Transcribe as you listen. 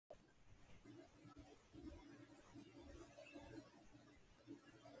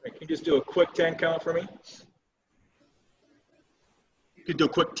you just do a quick 10 count for me? You could do a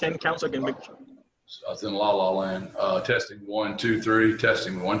quick 10 count so I can make sure. I was in la land. Testing 1, 2, 3.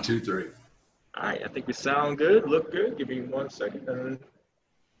 Testing 1, 2, 3. All right, I think we sound good, look good. Give me 1 second.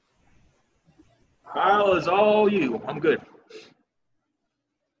 Kyle is all you. I'm good.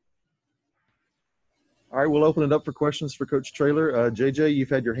 All right, we'll open it up for questions for Coach Traylor. JJ, you've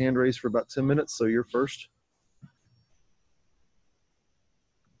had your hand raised for about 10 minutes, so you're first.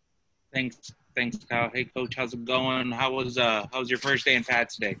 Thanks, Kyle. Hey, Coach, how's it going? How was your first day in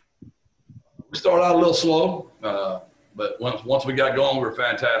pads today? We started out a little slow, but once we got going, we were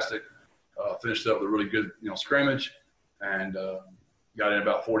fantastic. Finished up with a really good, scrimmage, and got in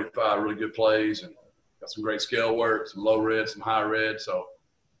about 45 really good plays, and got some great scale work, some low red, some high red. So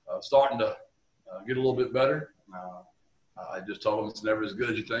starting to get a little bit better. I just told them it's never as good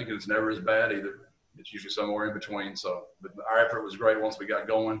as you think, and it's never as bad either. It's usually somewhere in between. So, but our effort was great once we got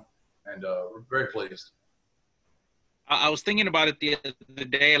going, and we're very pleased. I was thinking about it the other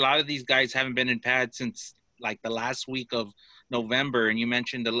day. A lot of these guys haven't been in pads since like the last week of November, and you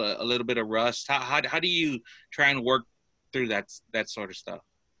mentioned a little bit of rust. How do you try and work through that sort of stuff?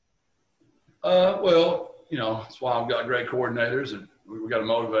 Well, that's why I've got great coordinators, and we got to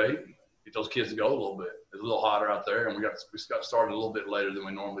motivate, get those kids to go a little bit. It's a little hotter out there, and we got started a little bit later than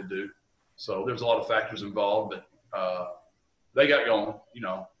we normally do. So there's a lot of factors involved, but they got going.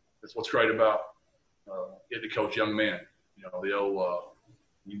 That's what's great about getting to coach young men. The old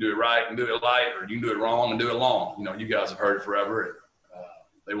you do it right and do it light, or you can do it wrong and do it long. You guys have heard it forever. And,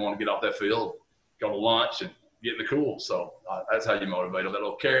 they want to get off that field, go to lunch, and get in the cool. So that's how you motivate them. That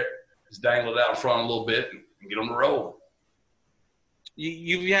little carrot, just dangle it out in front a little bit and get them to roll.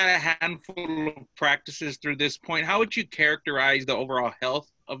 You've had a handful of practices through this point. How would you characterize the overall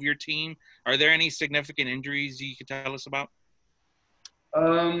health of your team? Are there any significant injuries you could tell us about?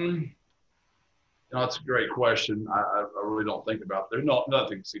 That's a great question. I really don't think about it. There's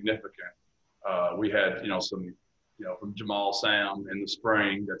nothing significant. We had, some, from Jamal Sam in the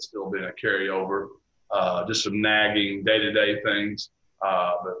spring that's still been a carryover. Just some nagging day-to-day things.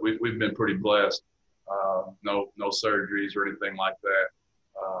 But we've been pretty blessed. No surgeries or anything like that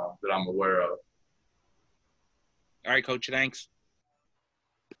that I'm aware of. All right, Coach. Thanks.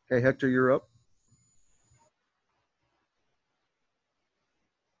 Okay, Hector, you're up.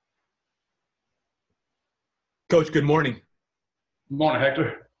 Coach, good morning. Good morning,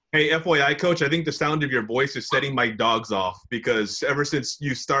 Hector. Hey, FYI, Coach, I think the sound of your voice is setting my dogs off because ever since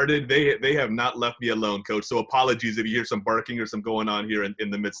you started, they have not left me alone, Coach. So apologies if you hear some barking or some going on here in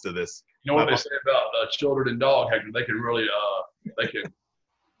the midst of this. You know what they say about children and dog, Hector? They can really they can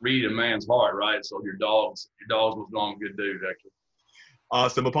read a man's heart, right? So your dogs was on good dude, Hector.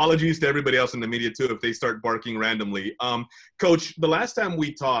 Awesome. Apologies to everybody else in the media, too, if they start barking randomly. Coach, the last time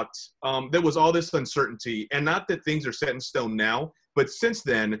we talked, there was all this uncertainty, and not that things are set in stone now, but since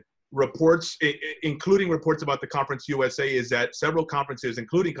then, reports, including reports about the Conference USA, is that several conferences,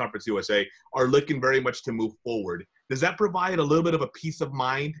 including Conference USA, are looking very much to move forward. Does that provide a little bit of a peace of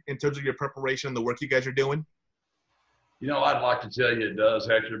mind in terms of your preparation and the work you guys are doing? I'd like to tell you it does,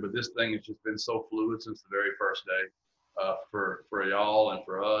 Hector, but this thing has just been so fluid since the very first day. For y'all and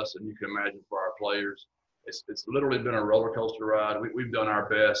for us, and you can imagine for our players, it's literally been a roller coaster ride. We've done our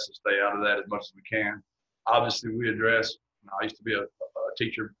best to stay out of that as much as we can. Obviously, we address. I used to be a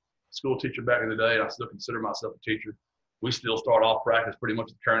teacher, school teacher back in the day. And I still consider myself a teacher. We still start off practice pretty much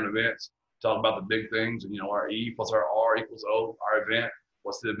with current events, talk about the big things, and our E plus our R equals O, our event.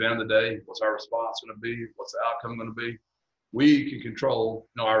 What's the event of the day? What's our response going to be? What's the outcome going to be? We can control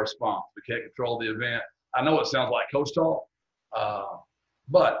our response. We can't control the event. I know it sounds like coach talk,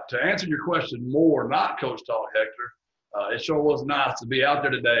 but to answer your question more, not coach talk, Hector, it sure was nice to be out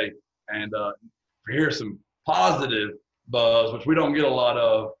there today and hear some positive buzz, which we don't get a lot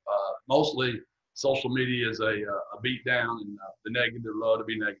of. Mostly social media is a beat down, and the negative love to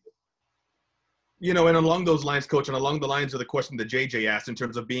be negative. And along those lines, Coach, and along the lines of the question that JJ asked in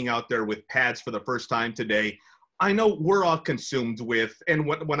terms of being out there with pads for the first time today, I know we're all consumed with, and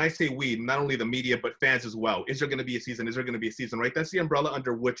when I say we, not only the media, but fans as well. Is there going to be a season? Is there going to be a season, right? That's the umbrella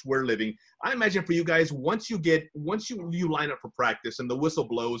under which we're living. I imagine for you guys, once you line up for practice and the whistle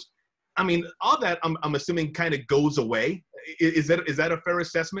blows, I mean, all that I'm assuming kind of goes away. Is that a fair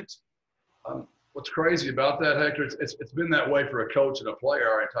assessment? What's crazy about that, Hector, it's been that way for a coach and a player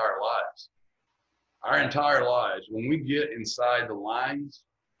our entire lives. Our entire lives, when we get inside the lines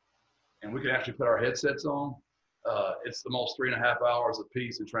and we can actually put our headsets on, it's the most 3.5 hours of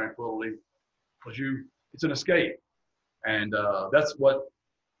peace and tranquility because it's an escape. And that's what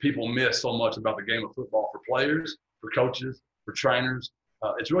people miss so much about the game of football for players, for coaches, for trainers.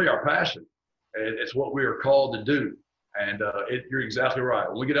 it's really our passion. It's what we are called to do. And you're exactly right.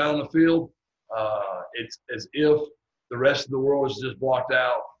 When we get out on the field, it's as if the rest of the world is just blocked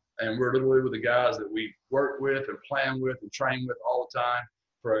out, and we're literally with the guys that we work with and plan with and train with all the time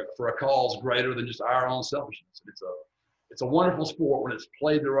for a cause greater than just our own selfishness. It's a wonderful sport when it's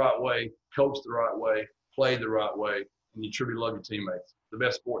played the right way, coached the right way, played the right way, and you truly love your teammates. The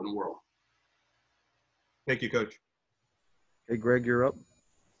best sport in the world. Thank you, Coach. Hey, Greg, you're up.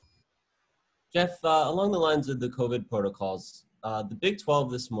 Jeff, along the lines of the COVID protocols, the Big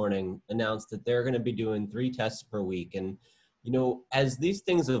 12 this morning announced that they're going to be doing 3 tests per week. And, you know, as these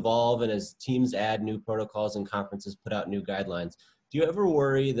things evolve and as teams add new protocols and conferences put out new guidelines, do you ever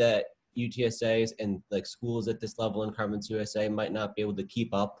worry that UTSAs and like schools at this level in Conference USA might not be able to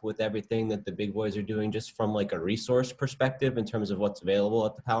keep up with everything that the big boys are doing just from like a resource perspective in terms of what's available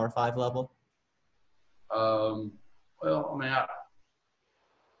at the Power 5 level? Well, I mean, I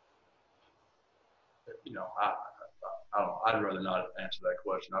don't know. I'd rather not answer that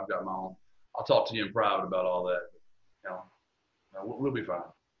question. I've got my own. I'll talk to you in private about all that. But, we'll be fine.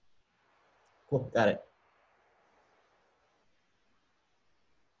 Cool. Got it.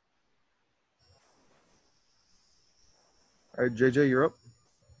 All right, JJ, you're up.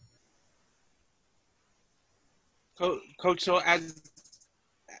 Coach, so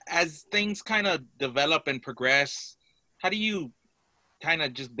as things kind of develop and progress, how do you kind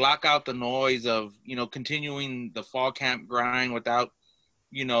of just block out the noise of, continuing the fall camp grind without,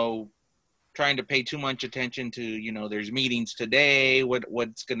 trying to pay too much attention to, there's meetings today,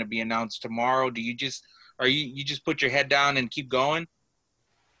 what's going to be announced tomorrow? Do you just put your head down and keep going?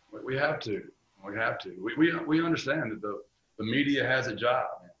 We have to. We understand that the media has a job,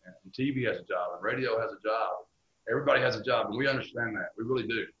 and TV has a job, and radio has a job. Everybody has a job, and we understand that. We really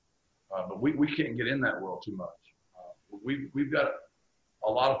do. But we can't get in that world too much. We've got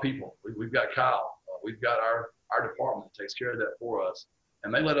a lot of people. We've got Kyle. We've got our department that takes care of that for us,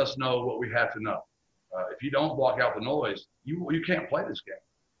 and they let us know what we have to know. If you don't block out the noise, you can't play this game.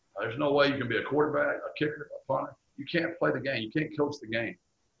 There's no way you can be a quarterback, a kicker, a punter. You can't play the game. You can't coach the game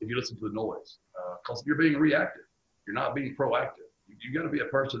if you listen to the noise, because you're being reactive. You're not being proactive. You got to be a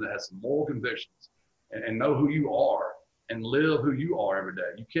person that has some moral convictions and know who you are and live who you are every day.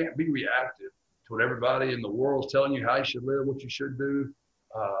 You can't be reactive to what everybody in the world's telling you how you should live, what you should do.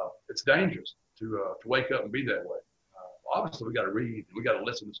 It's dangerous to wake up and be that way. Obviously, we got to read and we got to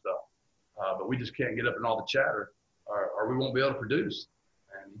listen to stuff, but we just can't get up in all the chatter, or we won't be able to produce.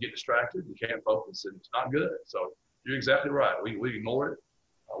 And you get distracted, you can't focus, and it's not good. So you're exactly right. We ignore it.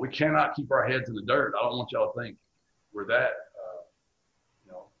 We cannot keep our heads in the dirt. I don't want y'all to think we're that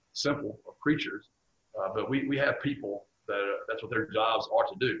simple of creatures, but we have people that's what their jobs are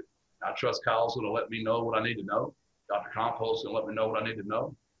to do. I trust Kyle's going to let me know what I need to know. Dr. Compost going to let me know what I need to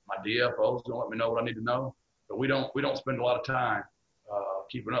know. My DFO is going to let me know what I need to know. But we don't spend a lot of time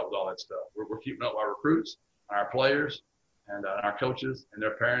keeping up with all that stuff. We're keeping up with our recruits, and our players, and our coaches and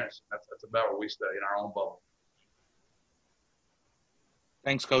their parents. That's about where we stay, in our own bubble.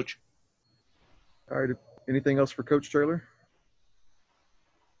 Thanks, Coach. All right. Anything else for Coach Traylor?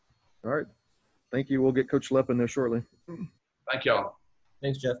 All right. Thank you. We'll get Coach Loepp in there shortly. Thank y'all.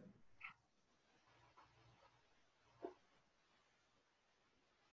 Thanks, Jeff.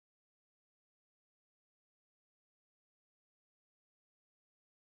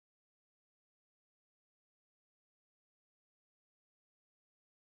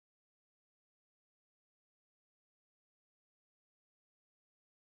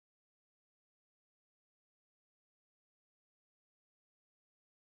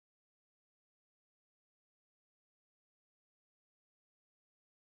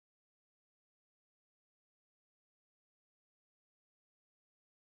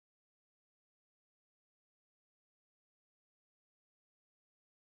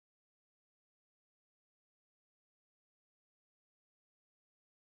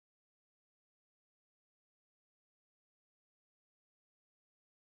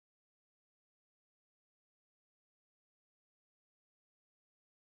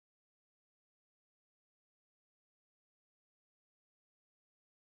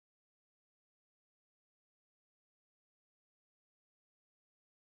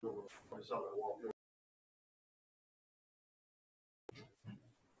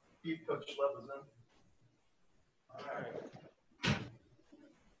 Coach Loepp is in. All right.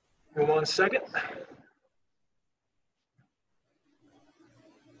 Give 1 second.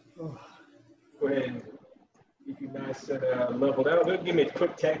 Go ahead and keep you nice and leveled out. Give me a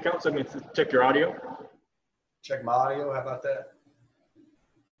quick tag count so I can check your audio. Check my audio. How about that?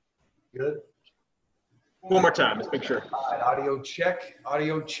 Good. One more time. Let's make sure. All right, audio check.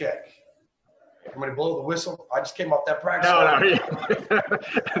 Audio check. I'm going to blow the whistle. I just came off that practice.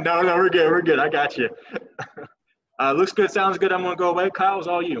 No, we're good. We're good. I got you. Looks good. Sounds good. I'm going to go away. Kyle, it's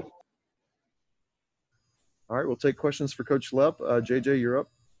all you. All right, we'll take questions for Coach Loepp. JJ, you're up.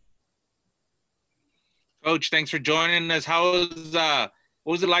 Coach, thanks for joining us. What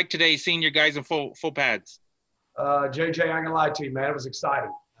was it like today seeing your guys in full pads? JJ, I ain't gonna lie to you, man. It was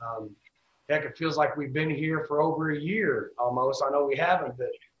exciting. Heck, it feels like we've been here for over a year almost. I know we haven't, but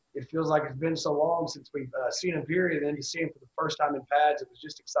it feels like it's been so long since we've seen him, period. And then to see him for the first time in pads, it was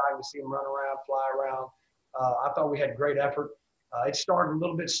just exciting to see him run around, fly around. I thought we had great effort. It started a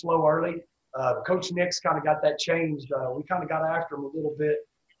little bit slow early. Coach Nick's kind of got that changed. We kind of got after him a little bit,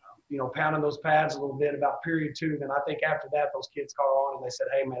 pounding those pads a little bit about period 2. Then I think after that, those kids caught on and they said,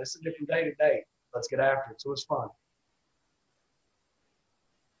 hey, man, it's a different day today. Let's get after it. So it's fun.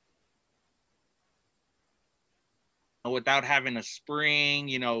 Without having a spring,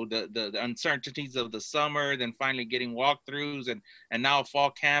 the uncertainties of the summer, then finally getting walkthroughs and now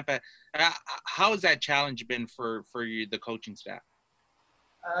fall camp. How has that challenge been for you, the coaching staff?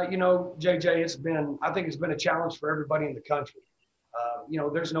 JJ, I think it's been a challenge for everybody in the country.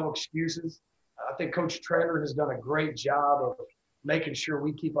 There's no excuses. I think Coach Traylor has done a great job of making sure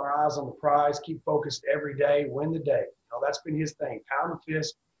we keep our eyes on the prize, keep focused every day, win the day. That's been his thing. Pound the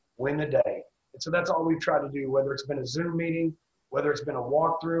fist, win the day. And so that's all we've tried to do, whether it's been a Zoom meeting, whether it's been a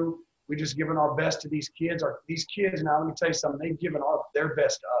walkthrough. We just given our best to these kids. These kids, now let me tell you something, they've given their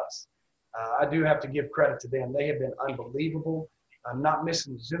best to us. I do have to give credit to them. They have been unbelievable. Not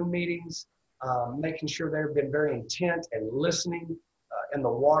missing Zoom meetings, making sure they've been very intent and listening and the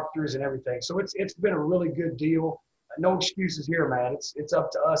walkthroughs and everything. So it's been a really good deal. No excuses here, man. It's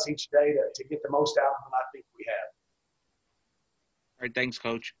up to us each day to get the most out of them. I think we have. All right, thanks,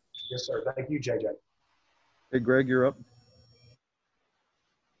 Coach. Yes, sir. Thank you, JJ. Hey, Greg, you're up.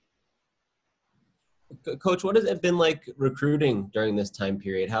 Coach, what has it been like recruiting during this time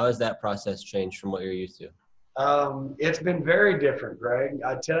period? How has that process changed from what you're used to? It's been very different, Greg.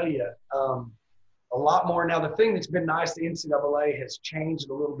 I tell you, a lot more. Now, the thing that's been nice, the NCAA has changed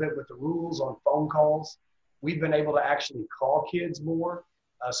a little bit with the rules on phone calls. We've been able to actually call kids more.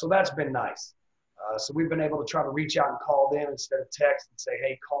 So that's been nice. So we've been able to try to reach out and call them instead of text and say,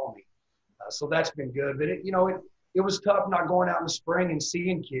 hey, call me. So that's been good. But, it was tough not going out in the spring and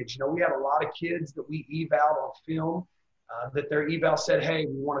seeing kids. We had a lot of kids that we eval'd on film that their eval said, hey,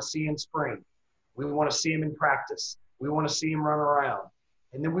 we want to see in spring. We want to see them in practice. We want to see them run around.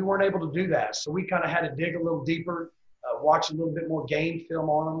 And then we weren't able to do that. So we kind of had to dig a little deeper, watch a little bit more game film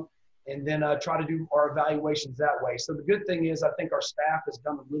on them, and then try to do our evaluations that way. So the good thing is I think our staff has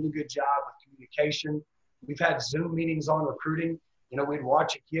done a really good job with communication. We've had Zoom meetings on recruiting. We'd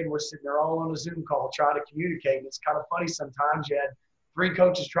watch a kid, we're sitting there all on a Zoom call trying to communicate. And it's kind of funny sometimes. You had 3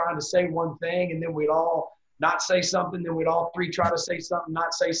 coaches trying to say one thing, and then we'd all not say something. Then we'd all 3 try to say something,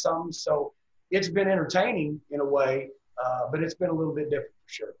 not say something. So it's been entertaining in a way, but it's been a little bit different for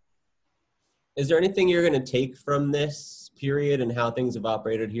sure. Is there anything you're going to take from this period and how things have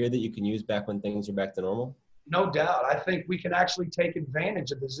operated here that you can use back when things are back to normal? No doubt. I think we can actually take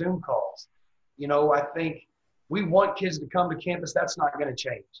advantage of the Zoom calls. I think we want kids to come to campus. That's not going to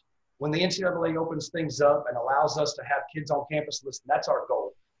change. When the NCAA opens things up and allows us to have kids on campus, listen, that's our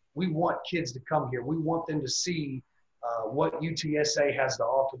goal. We want kids to come here. We want them to see what UTSA has to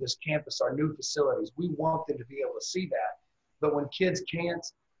offer this campus, our new facilities. We want them to be able to see that. But when kids can't,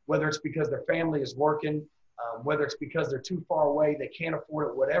 whether it's because their family is working, whether it's because they're too far away, they can't afford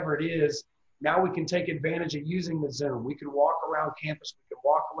it, whatever it is, now we can take advantage of using the Zoom. We can walk around campus. We can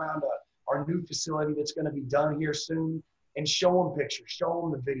walk around our new facility that's going to be done here soon and show them pictures, show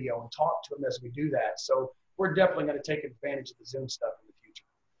them the video, and talk to them as we do that. So we're definitely going to take advantage of the Zoom stuff in the future.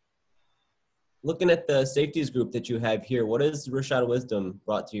 Looking at the safeties group that you have here, what has Rashad Wisdom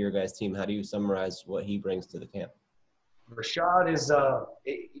brought to your guys' team? How do you summarize what he brings to the camp? Rashad is, I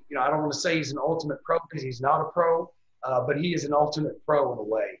don't want to say he's an ultimate pro because he's not a pro, but he is an ultimate pro in a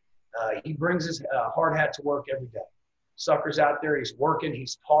way. He brings his hard hat to work every day. Sucker's out there, he's working,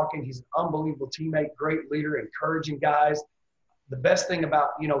 he's talking, he's an unbelievable teammate, great leader, encouraging guys. The best thing about,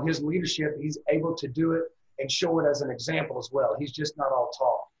 his leadership, he's able to do it and show it as an example as well. He's just not all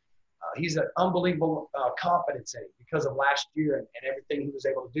talk. He's an unbelievable confidence in it because of last year and everything he was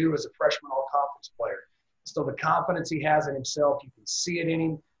able to do as a freshman all-conference player. So the confidence he has in himself, you can see it in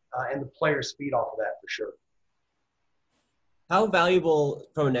him, and the players feed off of that for sure. How valuable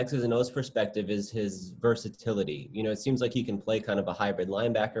from an X's and O's perspective is his versatility? It seems like he can play kind of a hybrid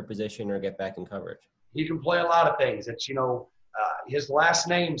linebacker position or get back in coverage. He can play a lot of things. It's, his last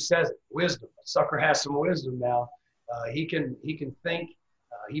name says it, wisdom. Sucker has some wisdom now. He can think.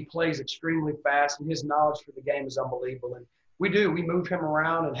 He plays extremely fast, and his knowledge for the game is unbelievable. And we move him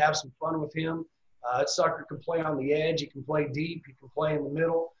around and have some fun with him. Sucker can play on the edge. He can play deep. He can play in the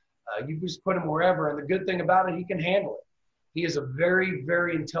middle. You just put him wherever. And the good thing about it, he can handle it. He is a very,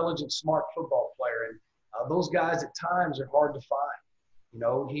 very intelligent, smart football player. And those guys at times are hard to find. You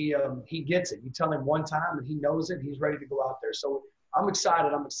know, he gets it. You tell him one time and he knows it. He's ready to go out there. So I'm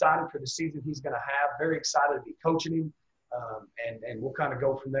excited. I'm excited for the season he's going to have. Very excited to be coaching him. And we'll kind of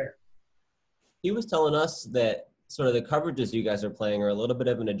go from there. He was telling us that sort of the coverages you guys are playing are a little bit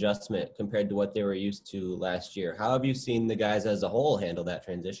of an adjustment compared to what they were used to last year. How have you seen the guys as a whole handle that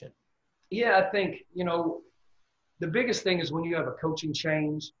transition? Yeah, I think, you know, the biggest thing is when you have a coaching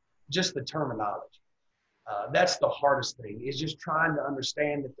change, just the terminology. That's the hardest thing, is just trying to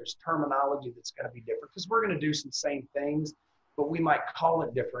understand that there's terminology that's going to be different, because we're going to do some same things, but we might call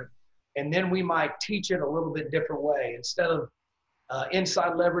it different. And then we might teach it a little bit different way. Instead of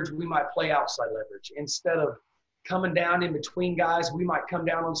inside leverage, we might play outside leverage. Instead of coming down in between guys, we might come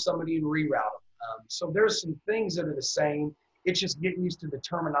down on somebody and reroute them. So there's some things that are the same. It's just getting used to the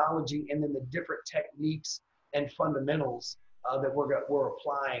terminology and then the different techniques and fundamentals that we're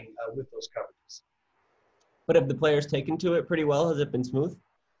applying with those coverages. But have the players taken to it pretty well? Has it been smooth?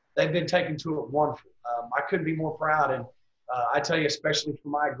 They've been taken to it wonderful. I couldn't be more proud. And I tell you, especially for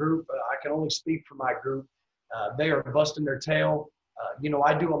my group, I can only speak for my group. They are busting their tail. You know,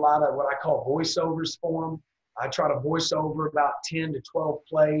 I do a lot of what I call voiceovers for them. I try to voice over about 10 to 12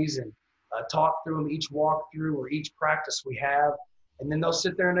 plays and talk through them each walkthrough or each practice we have. And then they'll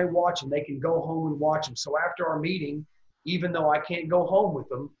sit there and they watch them. They can go home and watch them. So after our meeting, even though I can't go home with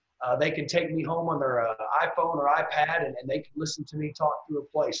them, they can take me home on their iPhone or iPad and they can listen to me talk through a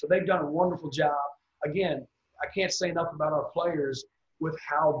play. So they've done a wonderful job. Again, I can't say enough about our players with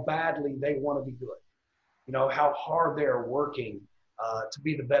how badly they want to be good. You know, how hard they are working to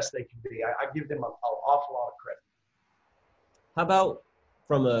be the best they can be. I give them an awful lot of credit. How about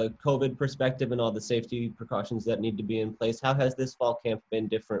from a COVID perspective and all the safety precautions that need to be in place? How has this fall camp been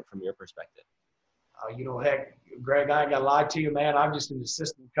different from your perspective? You know, heck, Greg, I ain't got to lie to you, man. I'm just an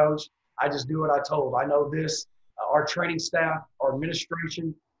assistant coach. I just do what I told. I know this. Our training staff, our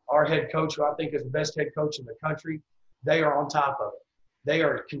administration, our head coach, who I think is the best head coach in the country, they are on top of it. They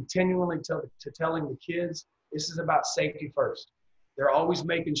are continually telling the kids, this is about safety first. They're always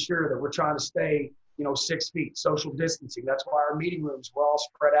making sure that we're trying to stay, 6 feet, social distancing. That's why our meeting rooms were all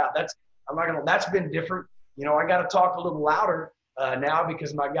spread out. That's been different. I got to talk a little louder now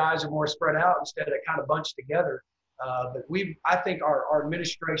because my guys are more spread out instead of kind of bunched together. But I think our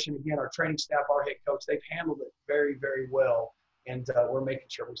administration, again, our training staff, our head coach, they've handled it very, very well. And we're making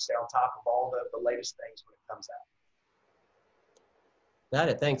sure we stay on top of all the latest things when it comes out. Got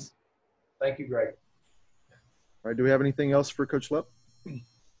it. Thanks. Thank you, Greg. All right. Do we have anything else for Coach Loepp?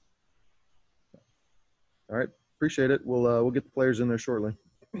 All right. Appreciate it. We'll get the players in there shortly.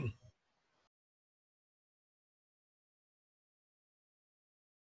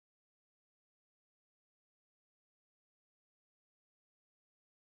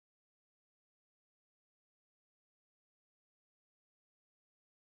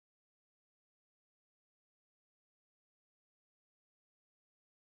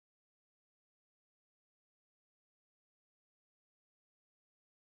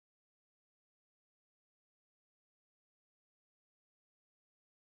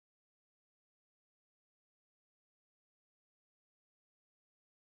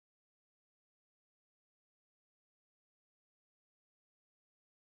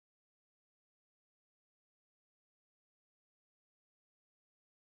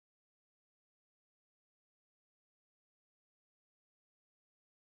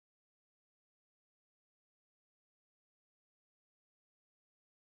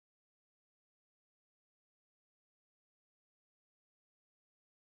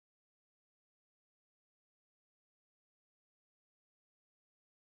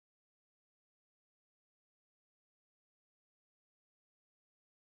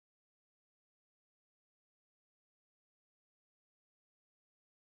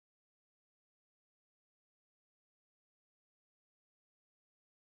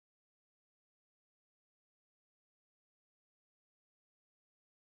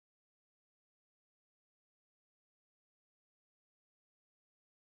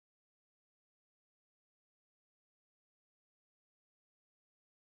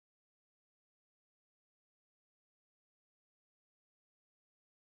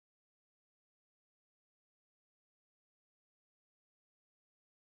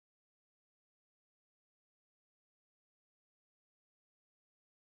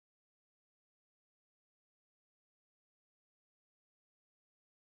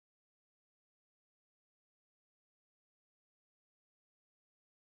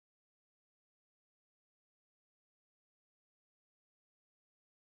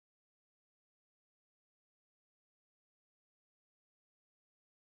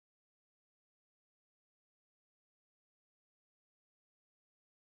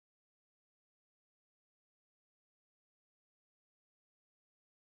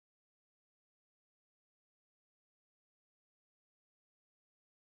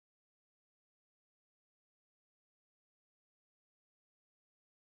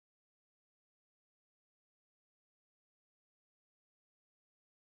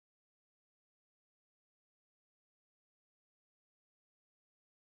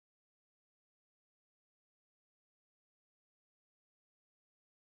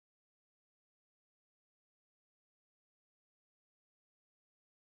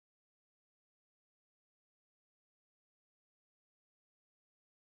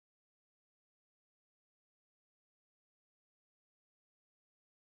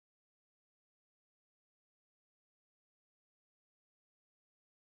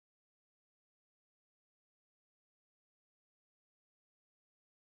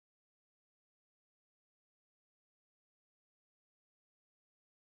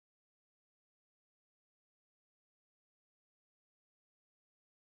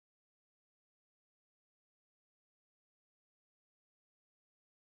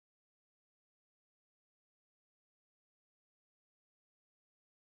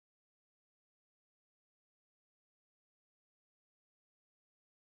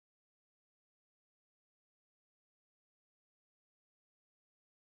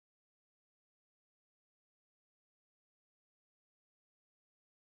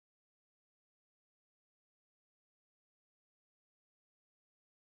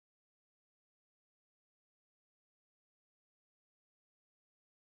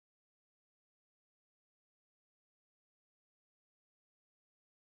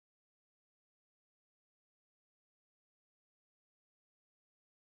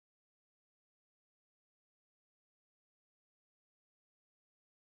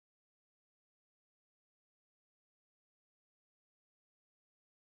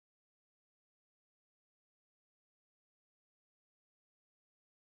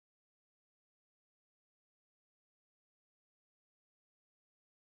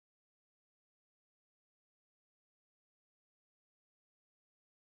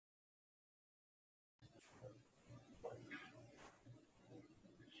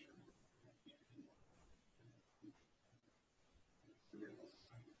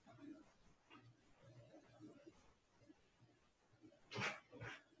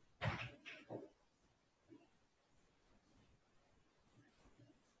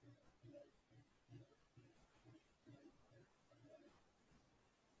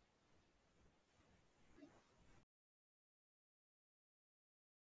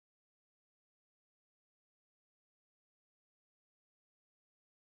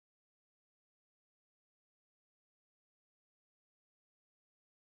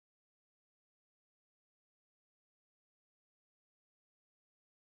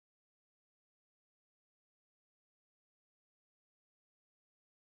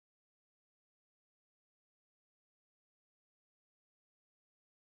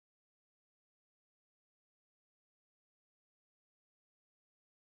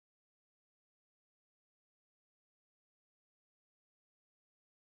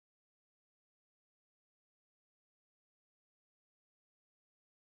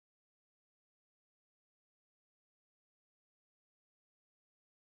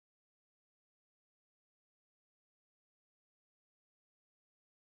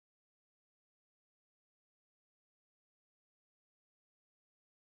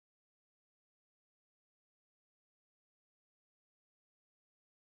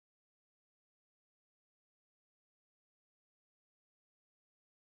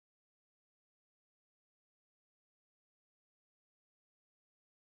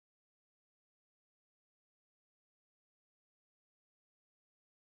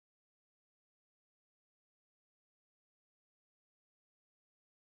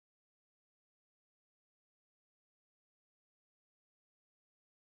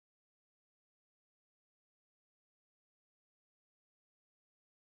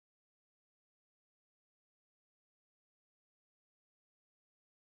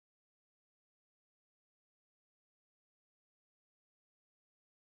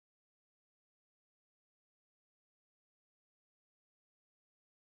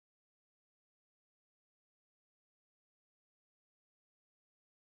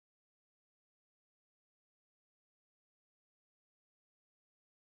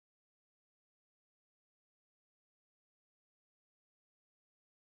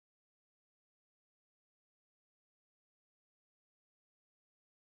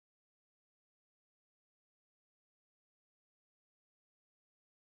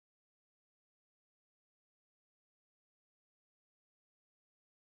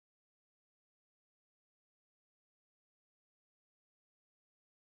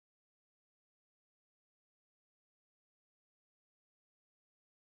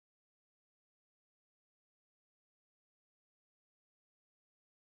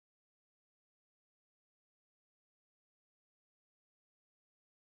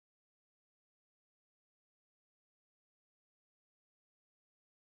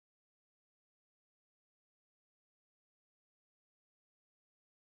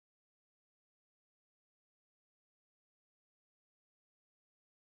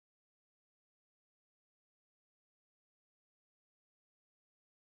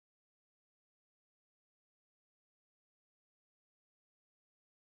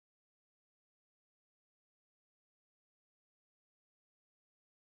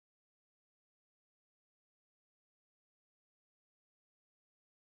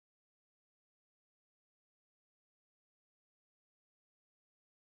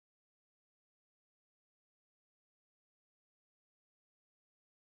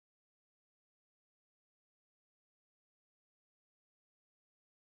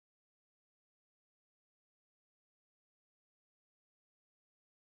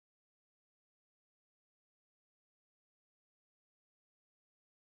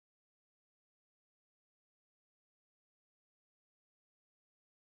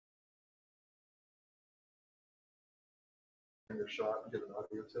 your shot and get an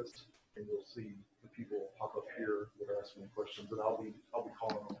audio test, and you'll see the people pop up here that are asking questions, and I'll be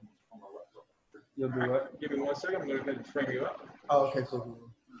calling them on my laptop. You'll do what? Give me 1 second. I'm going to go ahead and frame you up. Oh, okay. So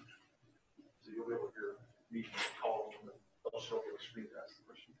you'll be able to hear me call them, and they'll show up on the screen to ask the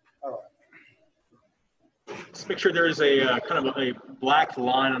question. All right. Just make sure there is a kind of a black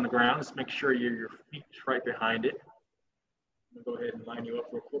line on the ground. Just make sure your feet's right behind it. I'm going to go ahead and line you up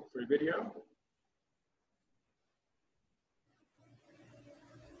real quick for your video.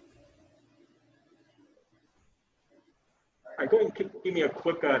 All right, go ahead and give me a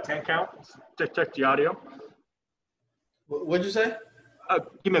quick 10 count. Check the audio. What'd you say?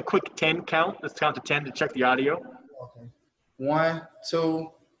 Give me a quick 10 count. Let's count to 10 to check the audio. Okay. 1,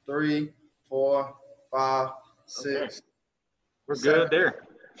 2, 3, 4, 5, 6. Okay. We're good there.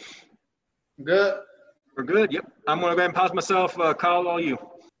 Good? We're good. Yep. I'm going to go ahead and pause myself. Kyle, all you.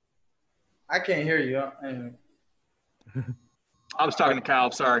 I can't hear you. I was talking to Kyle.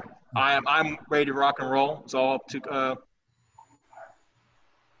 Sorry. I'm ready to rock and roll. It's all up to.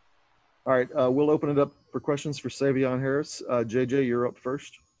 All right, we'll open it up for questions for Savion Harris. JJ, you're up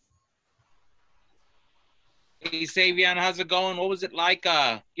first. Hey, Savion, how's it going? What was it like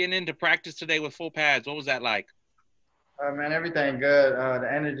getting into practice today with full pads? What was that like? Man, everything good. The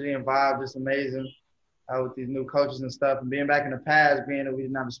energy and vibe just amazing with these new coaches and stuff. And being back in the pads, being that we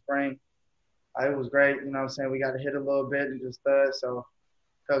didn't have a spring, it was great. You know what I'm saying? We got to hit a little bit and just stud. So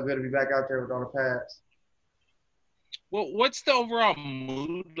felt good to be back out there with all the pads. Well, what's the overall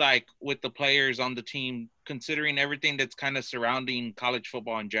mood like with the players on the team, considering everything that's kind of surrounding college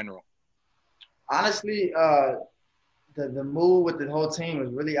football in general? Honestly, the mood with the whole team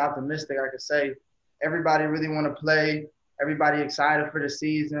is really optimistic. I could say everybody really want to play. Everybody excited for the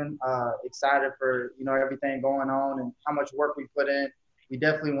season, excited for everything going on and how much work we put in. We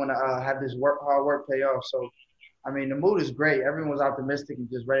definitely want to have this hard work pay off. So, I mean, the mood is great. Everyone's optimistic and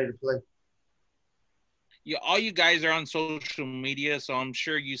just ready to play. All you guys are on social media, so I'm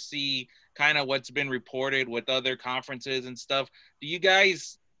sure you see kind of what's been reported with other conferences and stuff. Do you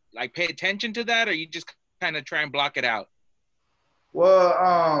guys pay attention to that, or you just kind of try and block it out?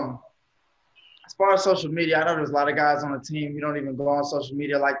 Well, as far as social media, I know there's a lot of guys on the team. We don't even go on social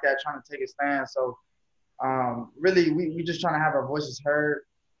media like that, trying to take a stand. So, really, we just trying to have our voices heard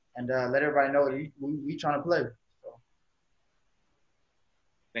and let everybody know that we trying to play. So.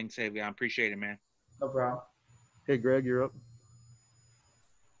 Thanks, Savion. I appreciate it, man. No problem. Hey, Greg, you're up.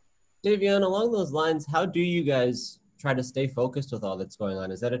 Savion, along those lines, how do you guys try to stay focused with all that's going on?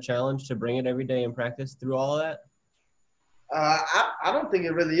 Is that a challenge to bring it every day in practice through all of that? I don't think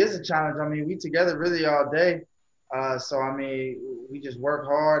it really is a challenge. I mean, we together really all day. So, I mean, we just work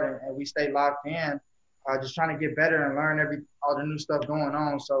hard and we stay locked in, just trying to get better and learn all the new stuff going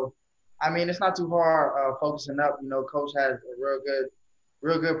on. So, I mean, it's not too hard focusing up. Coach has a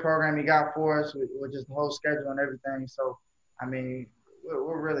real good program he got for us with just the whole schedule and everything. So, I mean,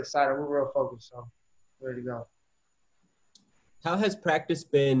 we're really excited. We're real focused, so ready to go. How has practice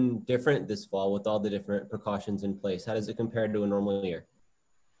been different this fall with all the different precautions in place? How does it compare to a normal year?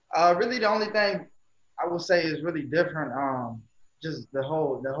 Really, the only thing I would say is really different. Just the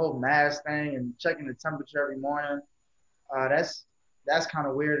whole mask thing and checking the temperature every morning. That's kind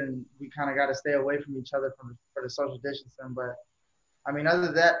of weird, and we kind of got to stay away from each other for the social distancing. But I mean, other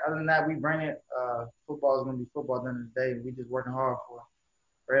than that, we bring it. Football is gonna be football at the end of the day, and we just working hard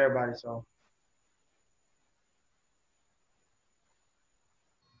for everybody. So.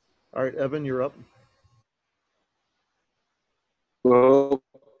 All right, Evan, you're up. Well,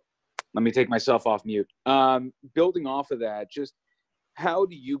 let me take myself off mute. Building off of that, just how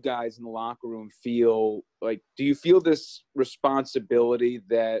do you guys in the locker room feel? Like, do you feel this responsibility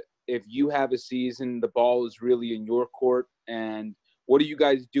that if you have a season, the ball is really in your court? And what are you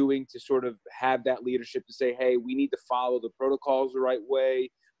guys doing to sort of have that leadership to say, hey, we need to follow the protocols the right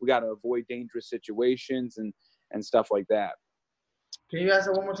way. We got to avoid dangerous situations and stuff like that. Can you ask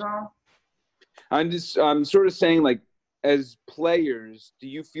that one more time? I'm sort of saying, like, as players, do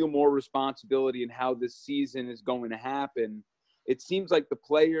you feel more responsibility in how this season is going to happen? It seems like the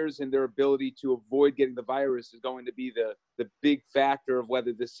players and their ability to avoid getting the virus is going to be the big factor of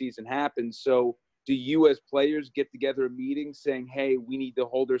whether this season happens. So do you as players get together a meeting saying, hey, we need to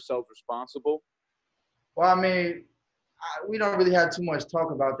hold ourselves responsible? Well, I mean, we don't really have too much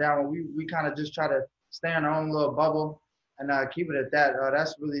talk about that one. We kind of just try to stay in our own little bubble and keep it at that.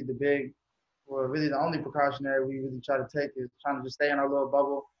 That's really really the only precautionary we really try to take is trying to just stay in our little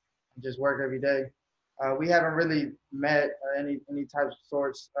bubble and just work every day. We haven't really met any types of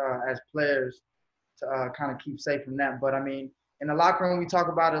sorts as players to kind of keep safe from that. But, I mean, in the locker room, we talk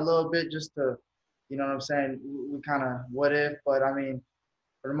about it a little bit just to, you know what I'm saying, we kind of what if. But, I mean,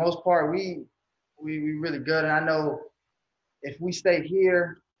 for the most part, we really good. And I know if we stay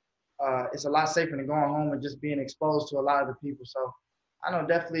here, it's a lot safer than going home and just being exposed to a lot of the people. So I know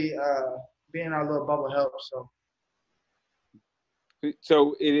definitely being in our little bubble helps.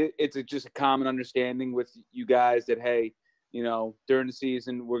 So it's just a common understanding with you guys that, hey, you know, during the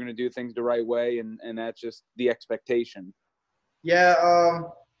season, we're going to do things the right way, and that's just the expectation. Yeah,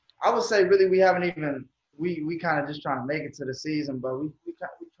 I would say really we haven't even we kind of just trying to make it to the season, but we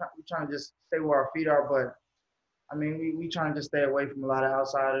trying to just stay where our feet are. But I mean, we trying to just stay away from a lot of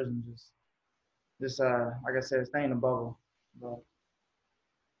outsiders and just like I said, stay in the bubble. But.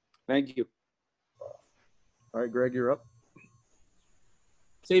 Thank you. All right, Greg, you're up.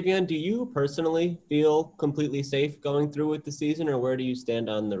 Savion, do you personally feel completely safe going through with the season, or where do you stand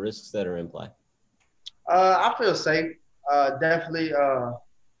on the risks that are in play? I feel safe. Definitely.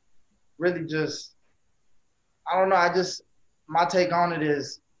 Really, just I don't know. My take on it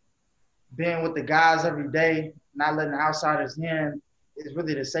is being with the guys every day, not letting outsiders in, is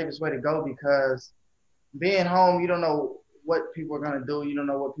really the safest way to go, because being home, you don't know what people are gonna do. You don't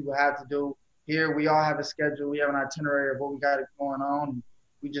know what people have to do. Here, we all have a schedule. We have an itinerary of what we got going on.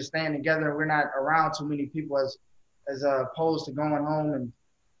 We just staying together. We're not around too many people as opposed to going home and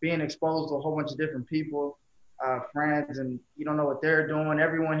being exposed to a whole bunch of different people, friends, and you don't know what they're doing.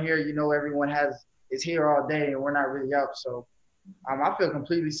 Everyone here, you know, everyone is here all day, and we're not really out. So I feel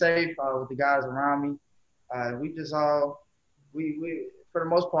completely safe with the guys around me. We just all we for the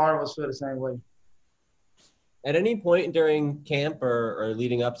most part of us feel the same way. At any point during camp or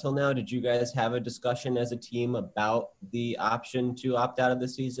leading up till now, did you guys have a discussion as a team about the option to opt out of the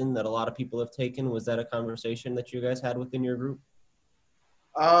season that a lot of people have taken? Was that a conversation that you guys had within your group?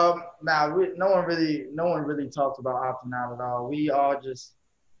 No one really talked about opting out at all. We all just,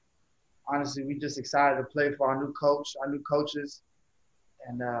 honestly, we just excited to play for our new coach, our new coaches.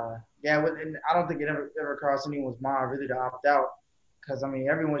 And and I don't think it ever crossed anyone's mind really to opt out. Because, I mean,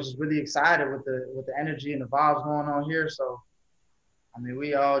 everyone's just really excited with the energy and the vibes going on here. So, I mean,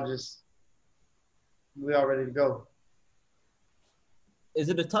 we all ready to go. Is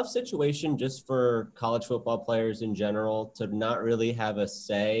it a tough situation just for college football players in general to not really have a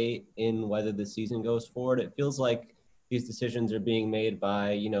say in whether the season goes forward? It feels like these decisions are being made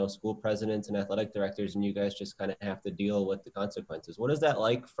by, you know, school presidents and athletic directors, and you guys just kind of have to deal with the consequences. What is that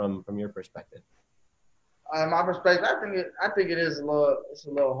like from your perspective? My perspective, I think it is a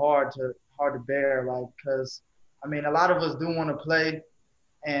little hard to bear, like, because I mean, a lot of us do want to play,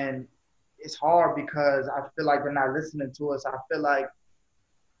 and it's hard because I feel like they're not listening to us. I feel like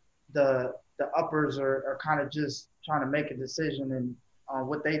the uppers are kind of just trying to make a decision and on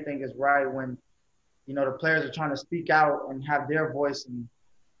what they think is right, when, you know, the players are trying to speak out and have their voice, and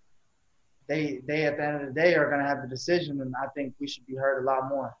they at the end of the day are going to have the decision, and I think we should be heard a lot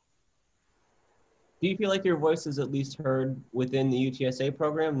more. Do you feel like your voice is at least heard within the UTSA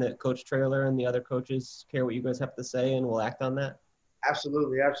program, that Coach Traylor and the other coaches care what you guys have to say and will act on that?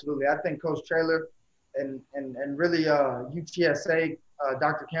 Absolutely. I think Coach Traylor and really UTSA,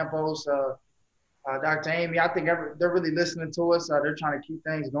 Dr. Campos, Dr. Amy, I think they're really listening to us. They're trying to keep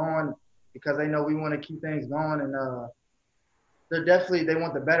things going because they know we want to keep things going, and they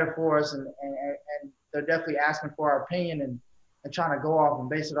want the better for us, and they're definitely asking for our opinion and trying to go off and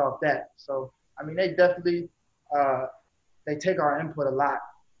base it off that. So, I mean, they definitely they take our input a lot,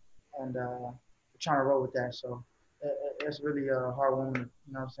 and we're trying to roll with that. So it's really a hard one,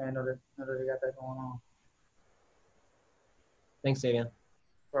 you know what I'm saying, know that they got that going on. Thanks, Savion.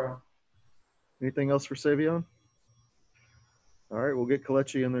 Bro. Anything else for Savion? All right, we'll get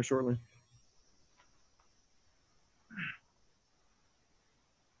Kelechi in there shortly.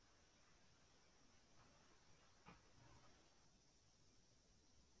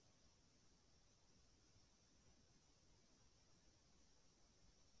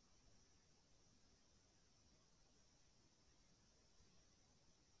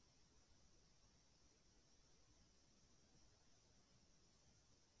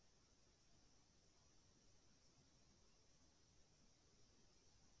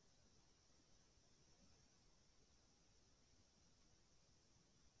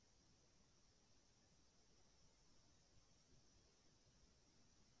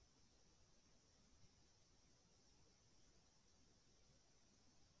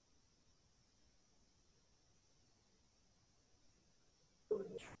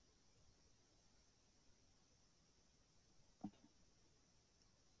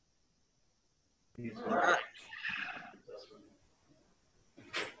 All right.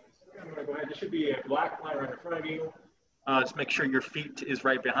 I'm going to go ahead. There should be a black line right in front of you. Just make sure your feet is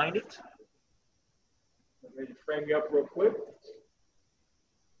right behind it. Ready to frame you up real quick.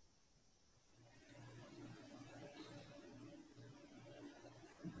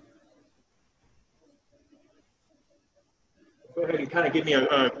 Go ahead and kind of give me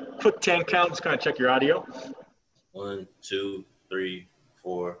a quick 10 count. Just kind of check your audio. 1, 2, 3,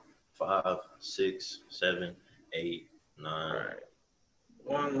 4, 5, 6, 7, 8, 9. All right.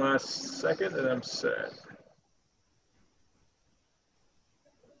 One last second, and I'm set.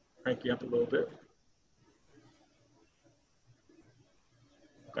 Crank you up a little bit.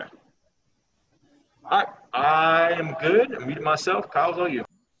 Okay. All right. I am good. I'm muting myself. Kyle's all you.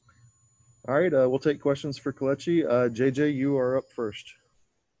 All right, we'll take questions for Kelechi. JJ, you are up first.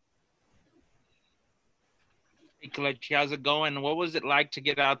 Hey, Kelechi, how's it going? What was it like to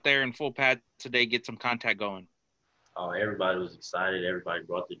get out there in full pad today, get some contact going? Oh, everybody was excited. Everybody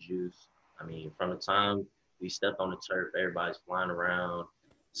brought the juice. I mean, from the time we stepped on the turf, everybody's flying around,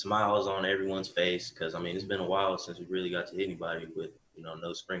 smiles on everyone's face. Because, I mean, it's been a while since we really got to hit anybody with,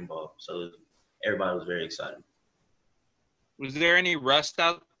 no spring ball. So everybody was very excited. Was there any rust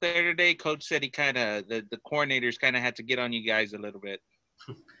out there today? Coach said he the coordinators kind of had to get on you guys a little bit.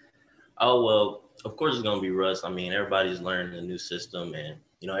 Oh, well, of course it's going to be rust. I mean, everybody's learning a new system and,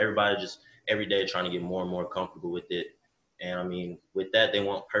 everybody just every day trying to get more and more comfortable with it. And, I mean, with that, they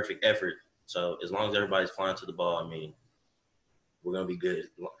want perfect effort. So as long as everybody's flying to the ball, I mean, we're going to be good.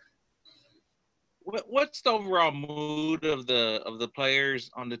 What's the overall mood of the players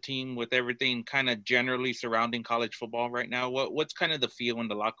on the team with everything kind of generally surrounding college football right now? What's kind of the feel in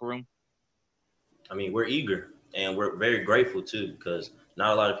the locker room? I mean, we're eager and we're very grateful too, because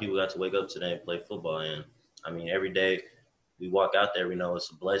not a lot of people got to wake up today and play football. And I mean, every day we walk out there, we know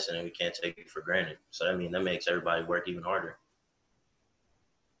it's a blessing and we can't take it for granted. So I mean, that makes everybody work even harder.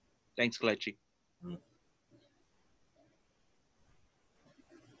 Thanks, Kelechi. Mm-hmm.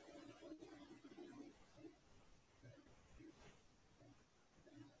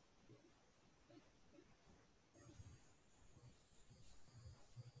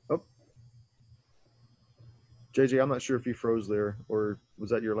 JJ, I'm not sure if you froze there, or was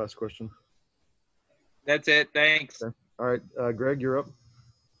that your last question? That's it. Thanks. Okay. All right, Greg, you're up.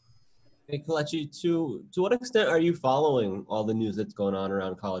 Hey, Kelechi, to what extent are you following all the news that's going on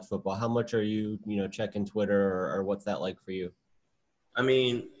around college football? How much are you, checking Twitter or what's that like for you? I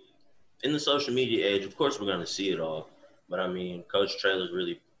mean, in the social media age, of course we're going to see it all. But, I mean, Coach Traylor's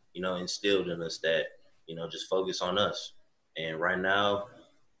really, instilled in us that, just focus on us. And right now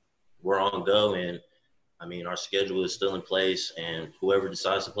we're on go, and, I mean, our schedule is still in place, and whoever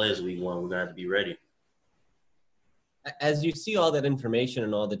decides to play us week one, we're going to have to be ready. As you see all that information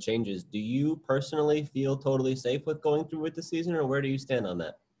and all the changes, do you personally feel totally safe with going through with the season, or where do you stand on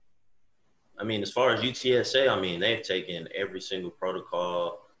that? I mean, as far as UTSA, I mean, they've taken every single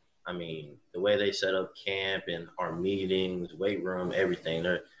protocol. I mean, the way they set up camp and our meetings, weight room, everything,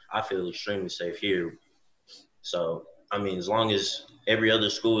 I feel extremely safe here. So, I mean, as long as every other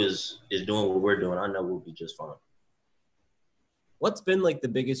school is doing what we're doing, I know we'll be just fine. What's been like the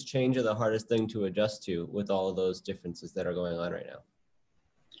biggest change or the hardest thing to adjust to with all of those differences that are going on right now?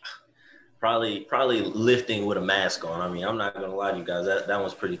 Probably lifting with a mask on. I mean, I'm not going to lie to you guys. That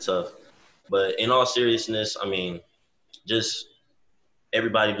one's pretty tough. But in all seriousness, I mean, just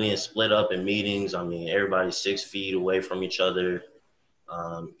everybody being split up in meetings. I mean, everybody's 6 feet away from each other.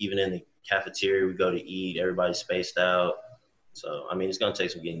 Even in the cafeteria, we go to eat. Everybody's spaced out. So, I mean, it's going to take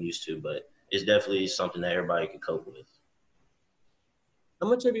some getting used to, but it's definitely something that everybody can cope with. How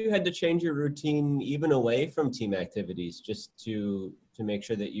much have you had to change your routine even away from team activities just to make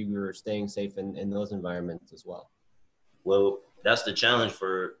sure that you were staying safe in those environments as well? Well, that's the challenge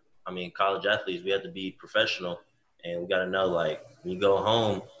for, college athletes. We have to be professional, and we got to know, like, when you go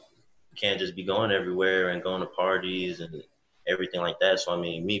home, you can't just be going everywhere and going to parties and everything like that. So, I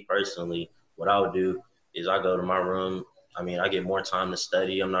mean, me personally, what I would do is I go to my room. I mean, I get more time to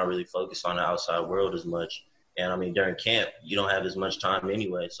study. I'm not really focused on the outside world as much. And, I mean, during camp, you don't have as much time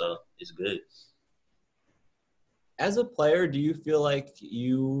anyway, so it's good. As a player, do you feel like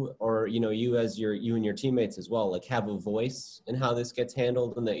you and your teammates as well, like have a voice in how this gets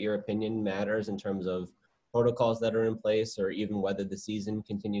handled and that your opinion matters in terms of protocols that are in place or even whether the season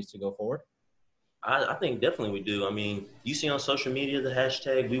continues to go forward? I think definitely we do. I mean, you see on social media the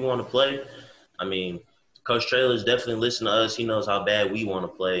hashtag we want to play. I mean, Coach Traylor's definitely listening to us. He knows how bad we want to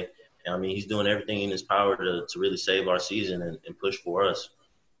play. And, I mean, he's doing everything in his power to really save our season and push for us.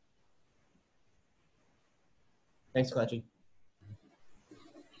 Thanks, Kelechi.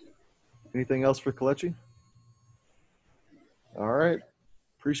 Anything else for Kelechi? All right.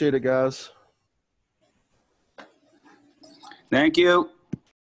 Appreciate it, guys. Thank you.